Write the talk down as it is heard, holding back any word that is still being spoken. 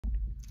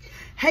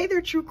Hey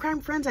there, true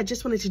crime friends. I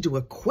just wanted to do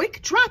a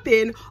quick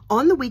drop-in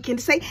on the weekend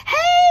to say, hey,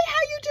 how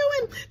you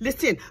doing?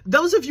 Listen,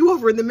 those of you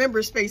over in the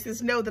member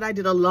spaces know that I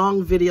did a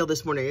long video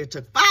this morning. It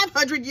took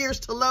 500 years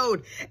to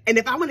load. And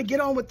if I want to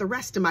get on with the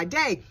rest of my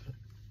day,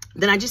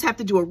 then I just have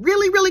to do a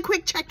really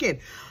quick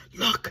check-in.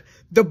 Look,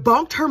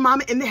 debunked her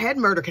mama in the head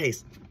murder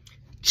case.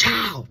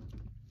 Child.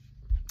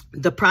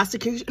 The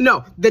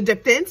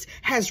defense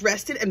has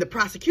rested and the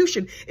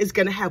prosecution is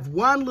going to have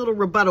one little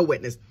rebuttal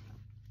witness.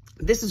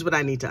 This is what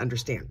I need to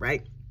understand,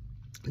 right?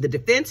 The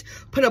defense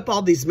put up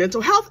all these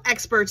mental health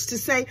experts to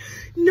say,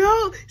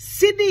 no,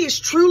 Sydney is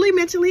truly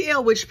mentally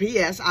ill, which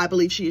P.S., I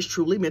believe she is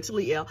truly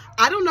mentally ill.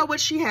 I don't know what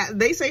she has.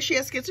 They say she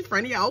has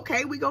schizophrenia.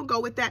 Okay, we're going to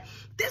go with that.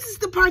 This is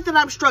the part that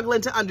I'm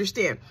struggling to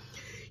understand.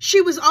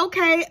 She was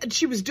okay.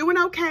 She was doing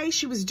okay.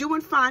 She was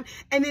doing fine.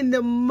 And in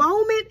the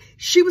moment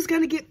she was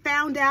going to get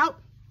found out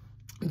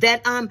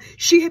that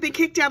she had been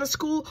kicked out of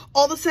school,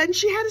 all of a sudden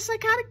she had a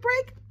psychotic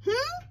break.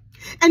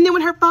 And then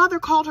when her father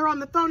called her on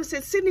the phone and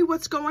said, Sydney,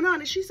 what's going on?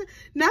 And she said,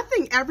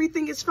 nothing,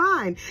 everything is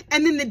fine.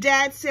 And then the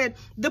dad said,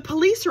 the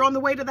police are on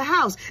the way to the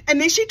house. And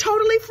then she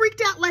totally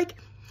freaked out. Like,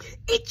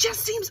 it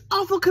just seems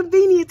awful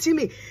convenient to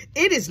me.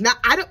 It is not,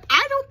 I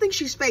don't think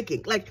she's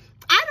faking. Like,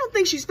 I don't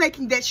think she's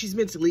faking that she's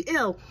mentally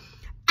ill.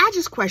 I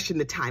just question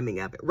the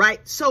timing of it, right?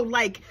 So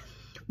like,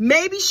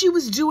 maybe she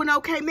was doing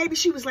okay. Maybe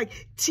she was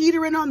like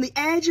teetering on the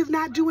edge of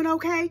not doing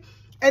okay.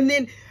 And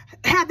then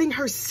having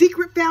her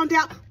secret found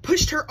out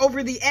pushed her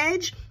over the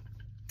edge.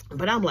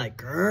 But I'm like,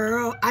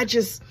 girl, I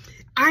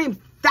am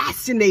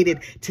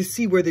fascinated to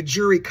see where the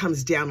jury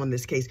comes down on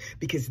this case,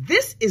 because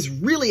this is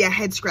really a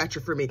head scratcher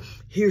for me.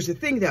 Here's the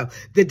thing though,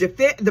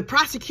 the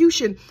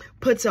prosecution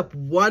puts up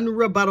one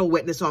rebuttal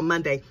witness on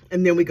Monday,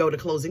 and then we go to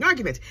closing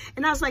arguments.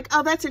 And I was like,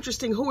 oh, that's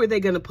interesting. Who are they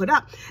going to put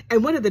up?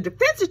 And one of the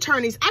defense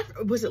attorneys,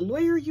 was it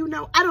lawyer,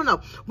 I don't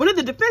know. One of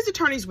the defense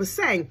attorneys was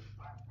saying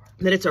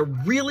that it's a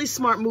really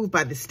smart move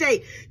by the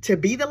state to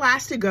be the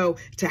last to go,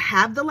 to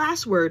have the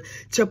last word,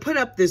 to put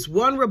up this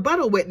one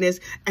rebuttal witness,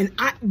 and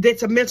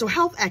that's a mental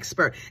health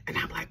expert. And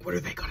I'm like, what are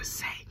they going to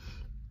say?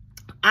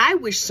 I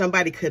wish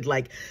somebody could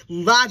like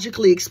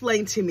logically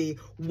explain to me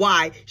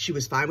why she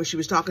was fine when she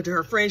was talking to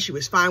her friend. She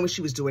was fine when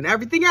she was doing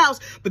everything else.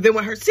 But then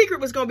when her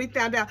secret was going to be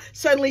found out,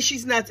 suddenly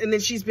she's nuts. And then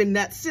she's been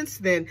nuts since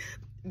then.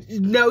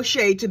 No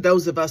shade to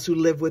those of us who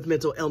live with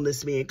mental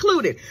illness, me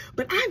included.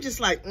 But I'm just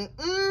like,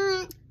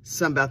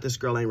 something about this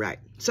girl ain't right.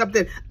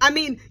 Something, I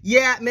mean,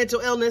 yeah, mental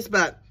illness,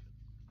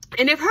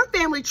 and if her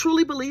family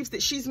truly believes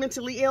that she's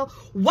mentally ill,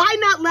 why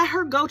not let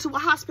her go to a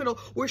hospital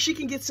where she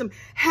can get some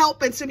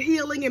help and some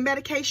healing and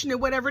medication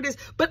and whatever it is?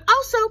 But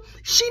also,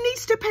 she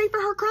needs to pay for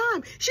her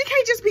crime. She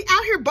can't just be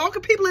out here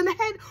bonking people in the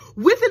head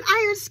with an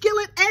iron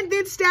skillet and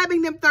then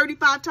stabbing them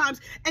 35 times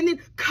and then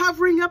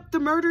covering up the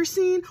murder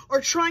scene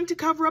or trying to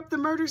cover up the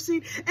murder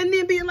scene and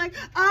then being like,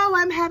 oh,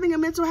 I'm having a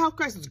mental health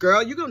crisis.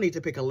 Girl, you're going to need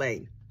to pick a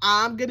lane.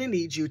 I'm going to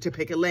need you to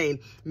pick a lane,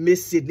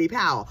 Miss Sydney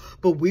Powell.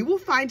 But we will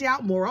find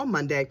out more on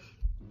Monday.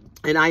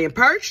 And I am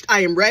perched.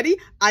 I am ready.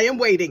 I am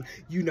waiting.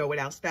 You know what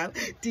else though?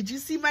 Did you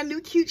see my new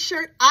cute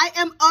shirt? I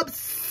am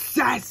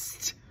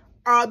obsessed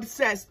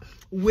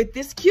with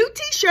this cute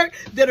t-shirt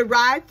that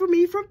arrived for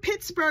me from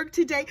Pittsburgh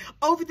today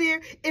over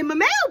there in my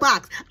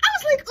mailbox. I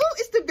was like, oh,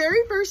 it's the very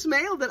first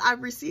mail that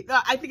I've received.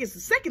 I think it's the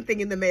second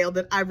thing in the mail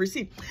that I've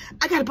received.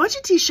 I got a bunch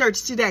of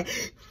t-shirts today.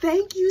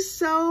 Thank you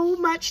so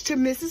much to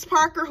Mrs.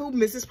 Parker, who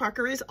Mrs.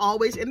 Parker is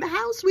always in the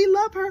house. We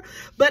love her.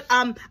 But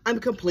I'm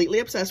completely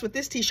obsessed with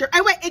this t-shirt.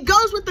 And wait, it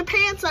goes with the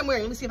pants I'm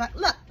wearing. Let me see if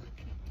look.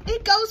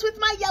 It goes with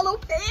my yellow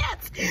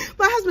pants.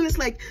 My husband is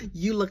like,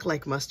 you look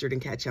like mustard and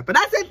ketchup. And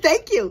I said,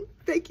 thank you.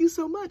 Thank you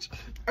so much.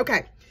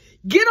 Okay.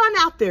 Get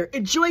on out there.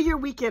 Enjoy your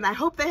weekend. I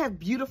hope they have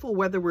beautiful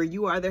weather where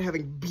you are. They're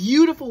having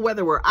beautiful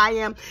weather where I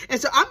am. And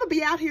so I'm going to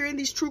be out here in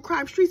these true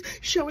crime streets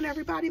showing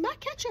everybody my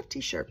ketchup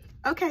t-shirt.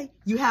 Okay.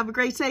 You have a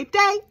great, safe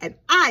day. And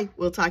I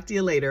will talk to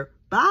you later.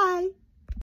 Bye.